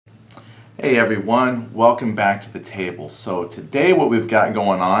Hey everyone, welcome back to the table. So today what we've got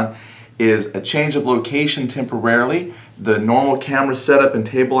going on is a change of location temporarily. The normal camera setup and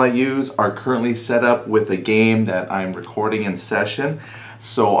table I use are currently set up with a game that I'm recording in session.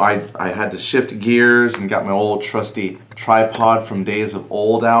 So I had to shift gears and got my old trusty tripod from days of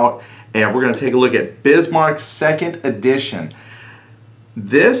old out. And we're going to take a look at Bismarck 2nd edition.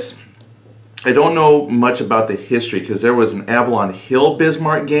 This, I don't know much about the history because there was an Avalanche Hill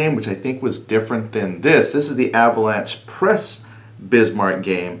Bismarck game, which I think was different than this. This is the Avalanche Press Bismarck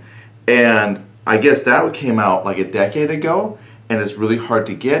game, and I guess that came out like a decade ago, and it's really hard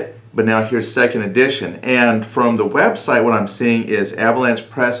to get, but now here's 2nd edition. And from the website, what I'm seeing is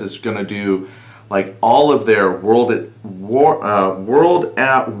Avalanche Press is going to do like all of their World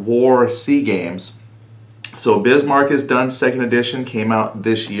at War C games. So Bismarck is done, 2nd edition, came out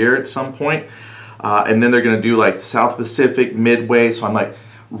this year at some point. And then they're going to do like South Pacific, Midway, so I'm like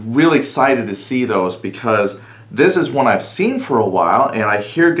really excited to see those because this is one I've seen for a while and I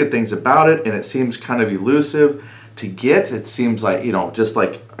hear good things about it, and it seems kind of elusive to get. It seems like, you know, just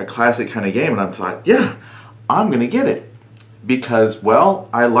like a classic kind of game, and I thought, yeah, I'm going to get it because, well,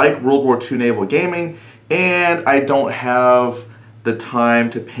 I like World War II naval gaming and I don't have the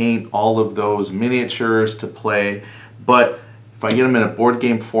time to paint all of those miniatures to play, but if I get them in a board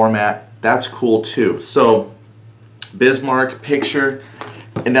game format, that's cool too. So Bismarck picture,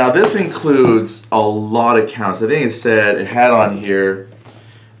 and now this includes a lot of counts. I think it said, it had on here,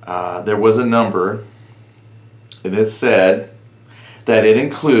 there was a number, and it said that it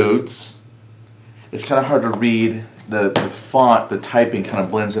includes, it's kind of hard to read, the font, the typing kind of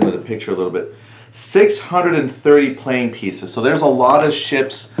blends into the picture a little bit, 630 playing pieces. So there's a lot of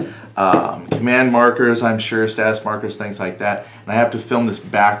ships, command markers, I'm sure, status markers, things like that. And I have to film this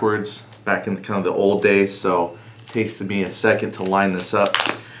backwards, back in kind of the old days, so it takes me a second to line this up.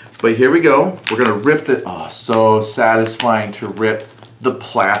 But here we go. We're gonna rip the, oh, so satisfying to rip the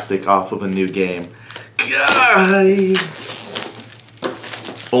plastic off of a new game. God.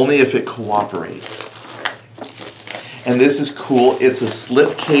 Only if it cooperates. And this is cool. It's a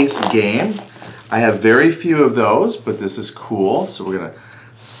slipcase game. I have very few of those, but this is cool. So we're gonna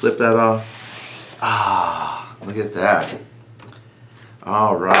slip that off. Ah, look at that.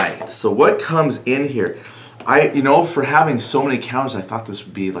 All right, so what comes in here? You know, for having so many counters, I thought this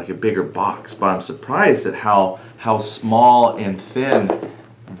would be like a bigger box, but I'm surprised at how small and thin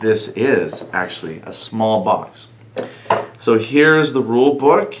this is, actually, a small box. So here's the rule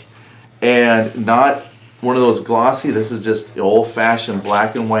book, and not one of those glossy, this is just old-fashioned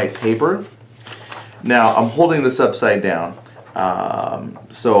black and white paper. Now, I'm holding this upside down,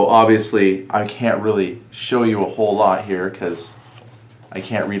 so obviously I can't really show you a whole lot here because I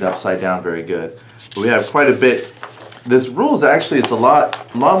can't read upside down very good. But we have quite a bit. This rules, actually, it's a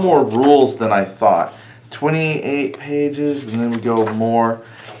lot more rules than I thought. 28 pages, and then we go more.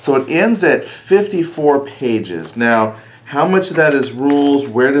 So it ends at 54 pages. Now, how much of that is rules?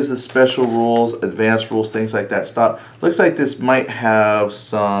 Where does the special rules, advanced rules, things like that stop? Looks like this might have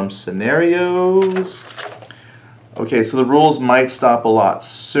some scenarios. Okay, so the rules might stop a lot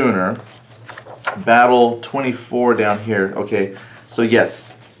sooner. Battle 24 down here. Okay, so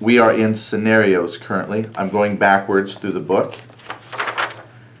yes, we are in scenarios currently. I'm going backwards through the book.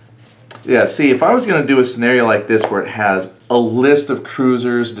 Yeah, see, if I was going to do a scenario like this where it has a list of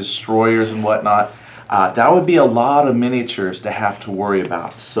cruisers, destroyers, and whatnot, that would be a lot of miniatures to have to worry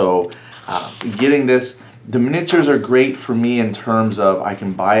about. So getting this, the miniatures are great for me in terms of I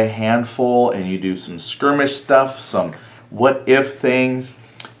can buy a handful and you do some skirmish stuff, some what-if things.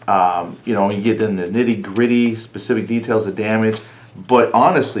 You know, you get in the nitty-gritty, specific details of damage. But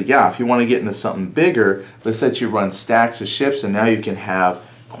honestly, yeah, if you want to get into something bigger, let's say you run stacks of ships and now you can have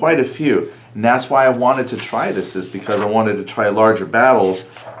quite a few. And that's why I wanted to try this, is because I wanted to try larger battles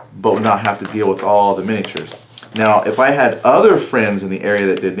but not have to deal with all the miniatures. Now, if I had other friends in the area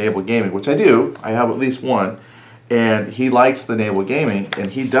that did naval gaming, which I do, I have at least one, and he likes the naval gaming,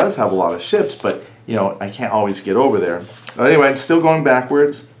 and he does have a lot of ships, but, you know, I can't always get over there. But anyway, I'm still going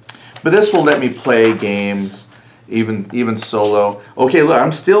backwards. But this will let me play games, even solo. Okay, look,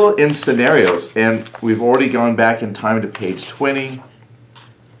 I'm still in scenarios, and we've already gone back in time to page 20.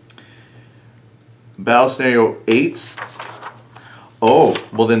 Battle scenario 8. Oh,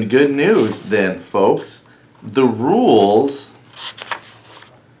 well then good news then, folks. The rules,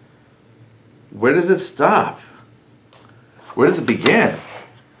 where does it stop? Where does it begin?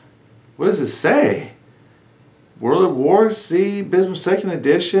 What does it say? World at War C, Bismarck 2nd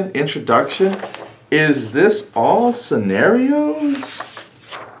edition, introduction. Is this all scenarios?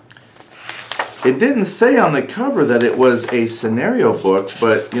 It didn't say on the cover that it was a scenario book,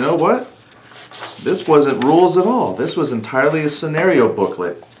 but you know what? This wasn't rules at all. This was entirely a scenario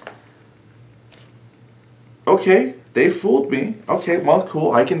booklet. Okay, they fooled me. Okay, well,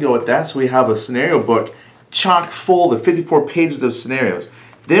 cool. I can deal with that. So we have a scenario book chock full of 54 pages of scenarios.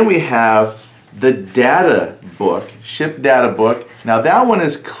 Then we have the data book, ship data book. Now that one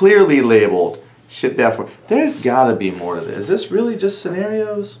is clearly labeled ship data book. There's got to be more to this. Is this really just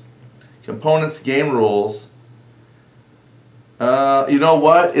scenarios? Components, game rules. You know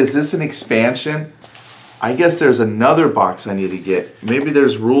what? Is this an expansion? I guess there's another box I need to get. Maybe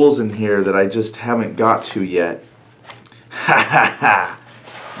there's rules in here that I just haven't got to yet. Ha ha ha!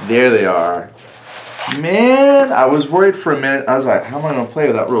 There they are. Man, I was worried for a minute. I was like, how am I going to play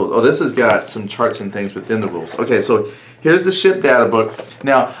without rules? Oh, this has got some charts and things within the rules. Okay, so here's the ship data book.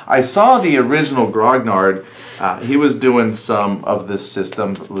 Now, I saw the original Grognard. He was doing some of this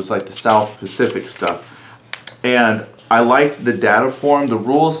system. It was like the South Pacific stuff. And I liked the data form. The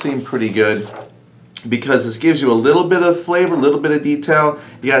rules seem pretty good because this gives you a little bit of flavor, a little bit of detail.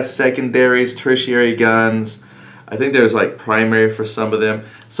 You got secondaries, tertiary guns. I think there's like primary for some of them.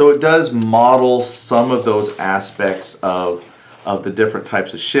 So it does model some of those aspects of the different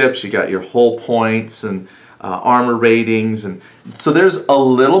types of ships. You got your hull points and armor ratings. And so there's a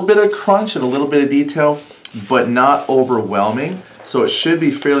little bit of crunch and a little bit of detail, but not overwhelming. So it should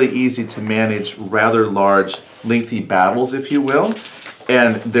be fairly easy to manage rather large, lengthy battles, if you will.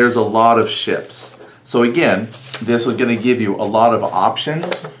 And there's a lot of ships. So again, this is going to give you a lot of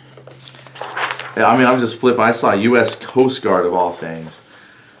options. I mean, I'm just flipping. I saw U.S. Coast Guard of all things.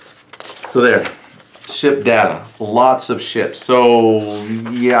 So there, ship data, lots of ships. So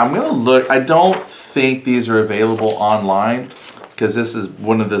yeah, I'm going to look. I don't think these are available online because this is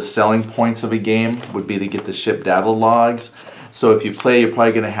one of the selling points of a game would be to get the ship data logs. So if you play, you're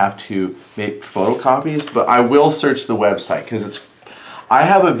probably going to have to make photocopies, but I will search the website because I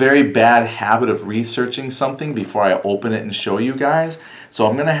have a very bad habit of researching something before I open it and show you guys. So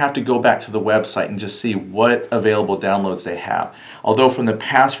I'm going to have to go back to the website and just see what available downloads they have. Although from the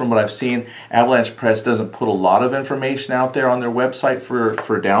past, from what I've seen, Avalanche Press doesn't put a lot of information out there on their website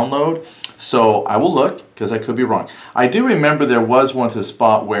for download. So I will look because I could be wrong. I do remember there was once a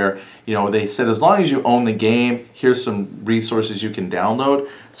spot where, you know, they said as long as you own the game, here's some resources you can download.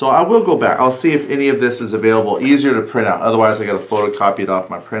 So I will go back. I'll see if any of this is available, easier to print out. Otherwise I got to photocopy it off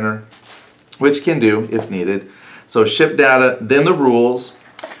my printer, which can do if needed. So ship data, then the rules.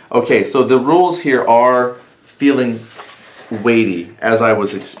 Okay, so the rules here are feeling weighty as I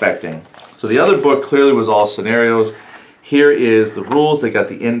was expecting. So the other book clearly was all scenarios. Here is the rules. They got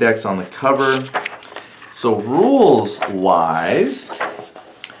the index on the cover. So rules-wise,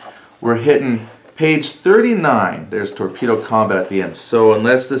 we're hitting page 39. There's torpedo combat at the end. So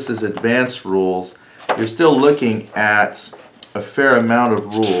unless this is advanced rules, you're still looking at a fair amount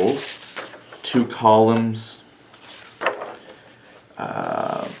of rules. 2 columns.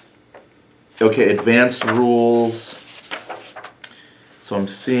 Okay, advanced rules. So I'm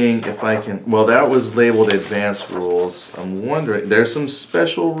seeing if I can, well, that was labeled advanced rules. I'm wondering, there's some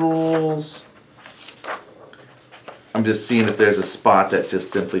special rules. I'm just seeing if there's a spot that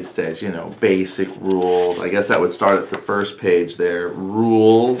just simply says, you know, basic rules. I guess that would start at the first page there,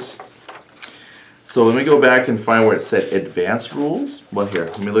 rules. So let me go back and find where it said advanced rules. Well, here,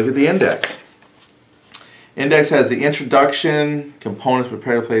 let me look at the index. Index has the introduction, components,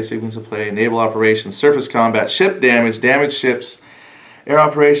 prepare to play, sequence of play, naval operations, surface combat, ship damage, damaged ships, air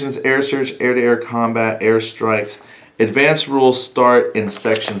operations, air search, air-to-air combat, air strikes. Advanced rules start in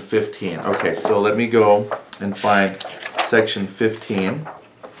section 15. Okay, so let me go and find section 15.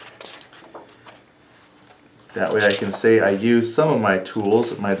 That way I can say I used some of my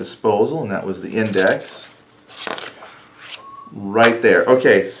tools at my disposal, and that was the index. Right there.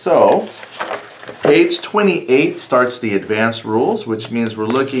 Okay, so page 28 starts the advanced rules, which means we're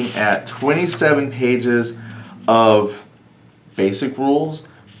looking at 27 pages of basic rules.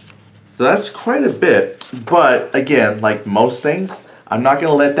 So that's quite a bit, but again, like most things, I'm not going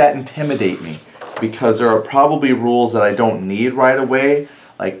to let that intimidate me because there are probably rules that I don't need right away.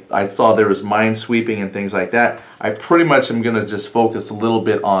 Like I saw there was minesweeping and things like that. I pretty much am going to just focus a little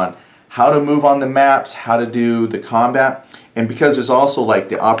bit on how to move on the maps, how to do the combat. And because there's also like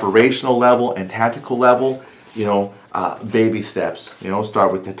the operational level and tactical level, you know, baby steps. You know,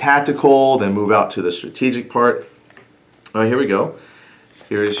 start with the tactical, then move out to the strategic part. All right, here we go.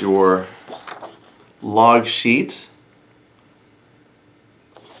 Here's your log sheet.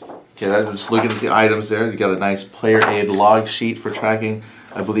 Okay, I'm just looking at the items there. You got a nice player aid log sheet for tracking.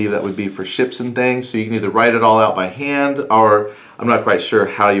 I believe that would be for ships and things. So you can either write it all out by hand, or I'm not quite sure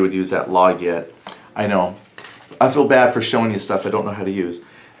how you would use that log yet. I know. I feel bad for showing you stuff I don't know how to use.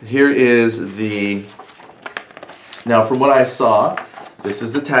 here is the, now from what I saw, this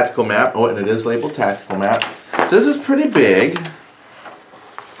is the tactical map. Oh, and it is labeled tactical map. So this is pretty big.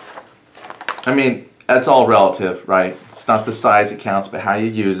 I mean, that's all relative, right? It's not the size that counts, but how you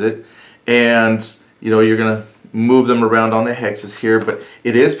use it. And, you know, you're going to move them around on the hexes here, but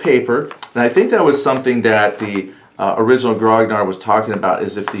it is paper. And I think that was something that the original Grognard was talking about,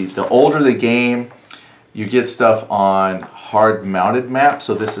 is if the older the game, you get stuff on hard mounted maps.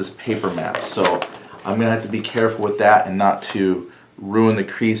 So this is paper maps. So I'm going to have to be careful with that and not to ruin the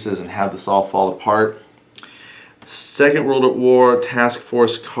creases and have this all fall apart. Second World War Task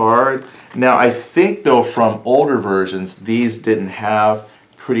Force card. Now I think though from older versions these didn't have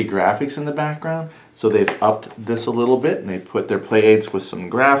pretty graphics in the background, so they've upped this a little bit and they put their play aids with some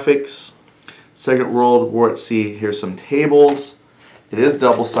graphics. Second World War at Sea, here's some tables. It is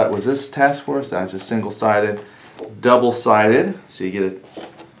double-sided. Was this Task Force? That's just single-sided. Double-sided, so you get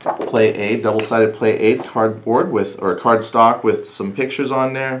a play aid, double-sided play aid cardboard with, or cardstock with some pictures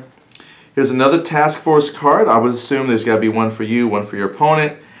on there. Here's another Task Force card. I would assume there's got to be one for you, one for your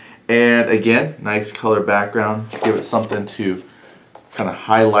opponent. And again, nice color background. Give it something to kind of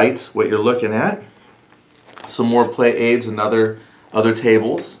highlight what you're looking at. Some more play aids and other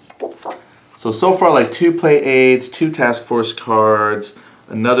tables. So far like 2 play aids, 2 Task Force cards,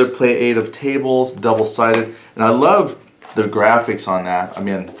 another play aid of tables, double-sided. And I love the graphics on that. I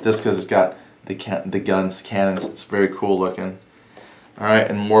mean, just because it's got the guns, cannons, it's very cool looking. Alright,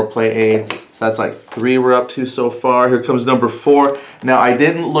 and more play aids. So that's like 3 we're up to so far. Here comes number 4. Now I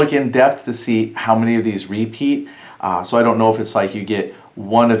didn't look in depth to see how many of these repeat. So I don't know if it's like you get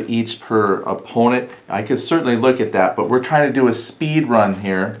 1 of each per opponent. I could certainly look at that, but we're trying to do a speed run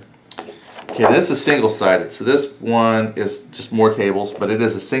here. Okay, this is single-sided. So this one is just more tables, but it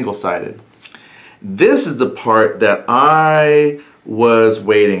is a single-sided. This is the part that I was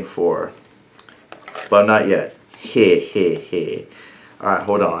waiting for, but not yet. Alright,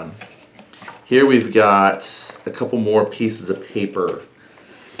 hold on. Here we've got a couple more pieces of paper.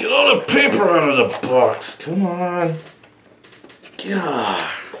 Get all the paper out of the box. Come on. God.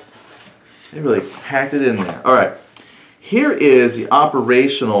 They really packed it in there. Alright. Here is the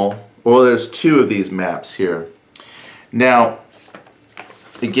operational, or there's 2 of these maps here. Now,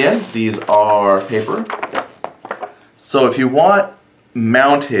 again, these are paper. So if you want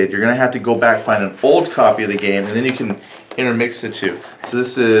mounted, you're going to have to go back, find an old copy of the game, and then you can intermix the 2. So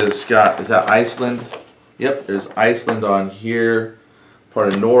this is got, is that Iceland? Yep, there's Iceland on here,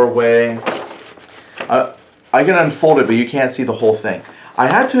 part of Norway. I can unfold it, but you can't see the whole thing. I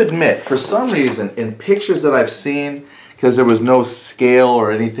had to admit, for some reason, in pictures that I've seen, because there was no scale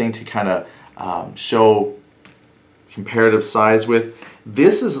or anything to kind of show comparative size with,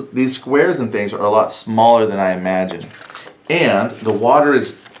 these squares and things are a lot smaller than I imagined. And the water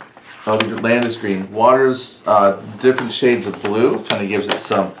is, the land is green. Water's different shades of blue, kind of gives it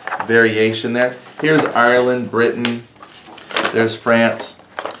some variation there. Here's Ireland, Britain, there's France.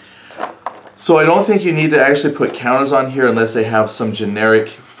 So I don't think you need to actually put counters on here unless they have some generic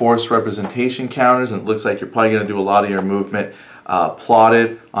force representation counters, and it looks like you're probably going to do a lot of your movement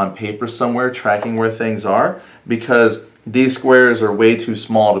plotted on paper somewhere, tracking where things are, because these squares are way too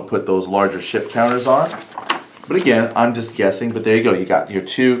small to put those larger ship counters on. But again, I'm just guessing, but there you go. You got your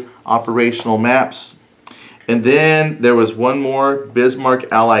 2 operational maps. And then there was one more,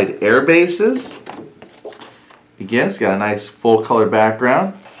 Bismarck Allied Air Bases. Again, it's got a nice full color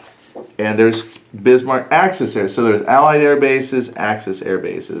background. And there's Bismarck Axis Air. So there's Allied Air Bases, Axis Air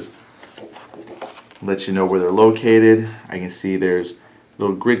Bases. Let you know where they're located. I can see there's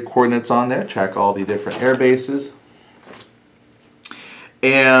little grid coordinates on there. Track all the different air bases.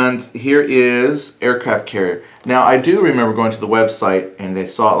 And here is aircraft carrier. Now I do remember going to the website and they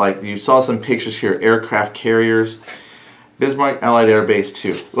saw, like, you saw some pictures here, aircraft carriers. Bismarck Allied Air Base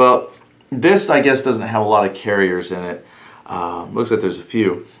 2. Well, this I guess doesn't have a lot of carriers in it. Looks like there's a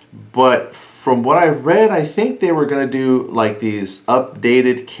few. But from what I read, I think they were going to do like these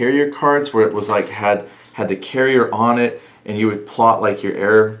updated carrier cards where it was like had the carrier on it, and you would plot like your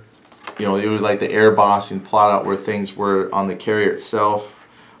air, you know, you would like the air boss and plot out where things were on the carrier itself,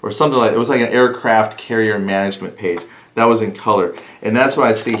 or something like that. It was like an aircraft carrier management page that was in color, and that's what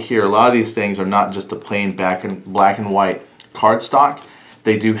I see here. A lot of these things are not just a plain black and white cardstock.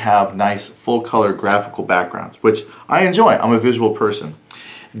 They do have nice full color graphical backgrounds, which I enjoy. I'm a visual person.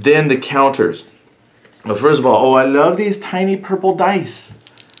 Then the counters. Well, first of all, oh, I love these tiny purple dice.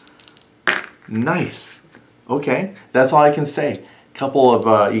 Nice. Okay, that's all I can say. Couple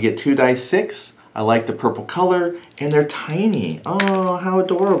of, you get 2 dice 6. I like the purple color, and they're tiny. Oh, how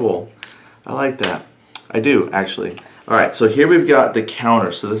adorable. I like that. I do, actually. All right, so here we've got the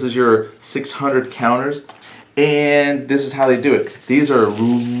counters. So this is your 600 counters, and this is how they do it. These are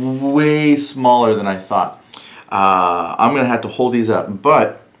way smaller than I thought. I'm gonna have to hold these up,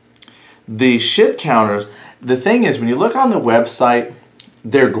 but the ship counters, the thing is, when you look on the website,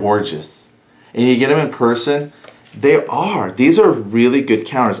 they're gorgeous. And you get them in person, these are really good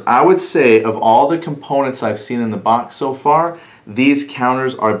counters. I would say of all the components I've seen in the box so far, these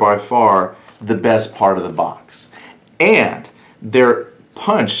counters are by far the best part of the box. And they're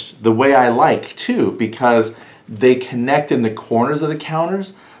punched the way I like too, because they connect in the corners of the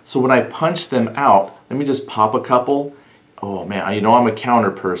counters. So when I punch them out, let me just pop a couple. Oh man, you know I'm a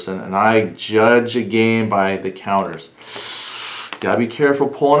counter person and I judge a game by the counters. Gotta be careful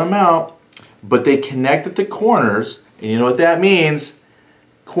pulling them out. But they connect at the corners, and you know what that means?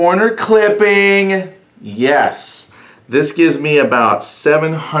 Corner clipping. Yes. This gives me about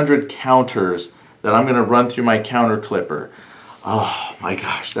 700 counters that I'm gonna run through my counter clipper. Oh my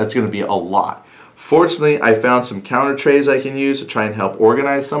gosh, that's gonna be a lot. Fortunately, I found some counter trays I can use to try and help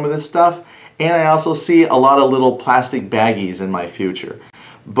organize some of this stuff. And I also see a lot of little plastic baggies in my future.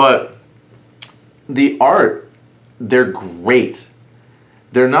 But the art, they're great.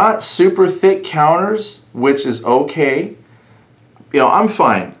 They're not super thick counters, which is okay. You know, I'm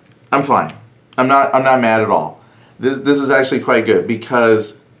fine. I'm fine. I'm not mad at all. This is actually quite good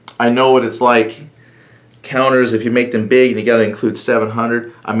because I know what it's like. Counters, if you make them big and you got to include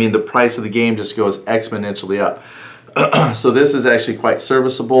 700, I mean the price of the game just goes exponentially up. So this is actually quite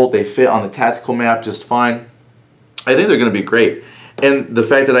serviceable. They fit on the tactical map just fine. I think they're going to be great. And the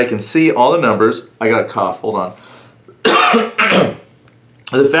fact that I can see all the numbers, I got a cough, hold on.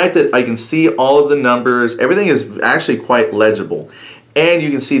 The fact that I can see all of the numbers, everything is actually quite legible. And you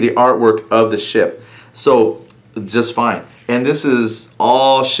can see the artwork of the ship. So just fine. And this is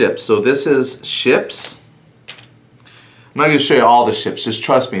all ships. So this is ships. I'm not going to show you all the ships, just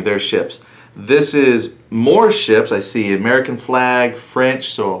trust me, they're ships. This is more ships. I see American flag,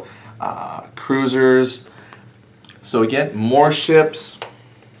 French, so cruisers. So again, more ships.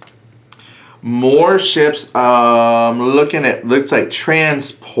 More ships. Looking at, looks like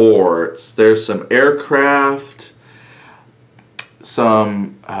transports. There's some aircraft,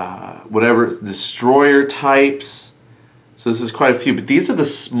 some whatever, destroyer types. So this is quite a few, but these are the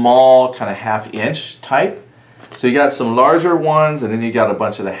small kind of half-inch type. So you got some larger ones, and then you got a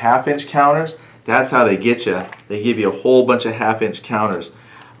bunch of the half-inch counters. That's how they get you. They give you a whole bunch of half-inch counters.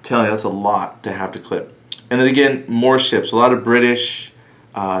 I'm telling you, that's a lot to have to clip. And then again, more ships. A lot of British,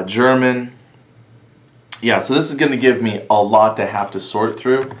 German. Yeah, so this is going to give me a lot to have to sort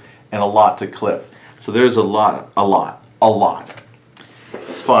through and a lot to clip. So there's a lot.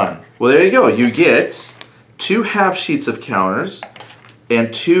 Fun. Well, there you go. You get 2 half sheets of counters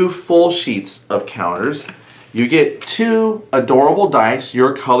and 2 full sheets of counters. You get 2 adorable dice.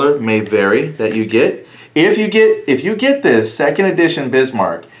 Your color may vary that you get. If you get this second edition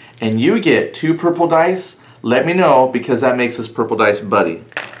Bismarck and you get 2 purple dice, let me know, because that makes us purple dice buddy.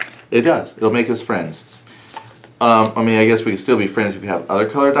 It does. It'll make us friends. I mean, I guess we can still be friends if you have other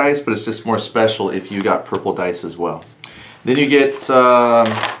color dice, but it's just more special if you got purple dice as well. Then you get some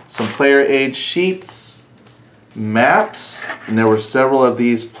player aid sheets, maps, and there were several of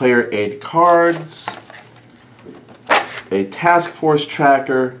these player aid cards, a task force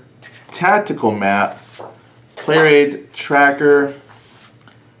tracker, tactical map, player aid tracker,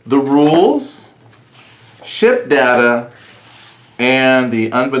 the rules, ship data, and the,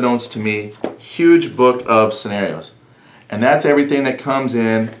 unbeknownst to me, huge book of scenarios. And that's everything that comes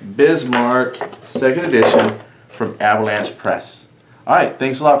in Bismarck 2nd edition from Avalanche Press. Alright,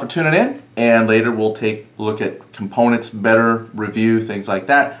 thanks a lot for tuning in, and later we'll take a look at components, better review, things like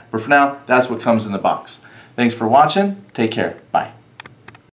that. But for now, that's what comes in the box. Thanks for watching. Take care. Bye.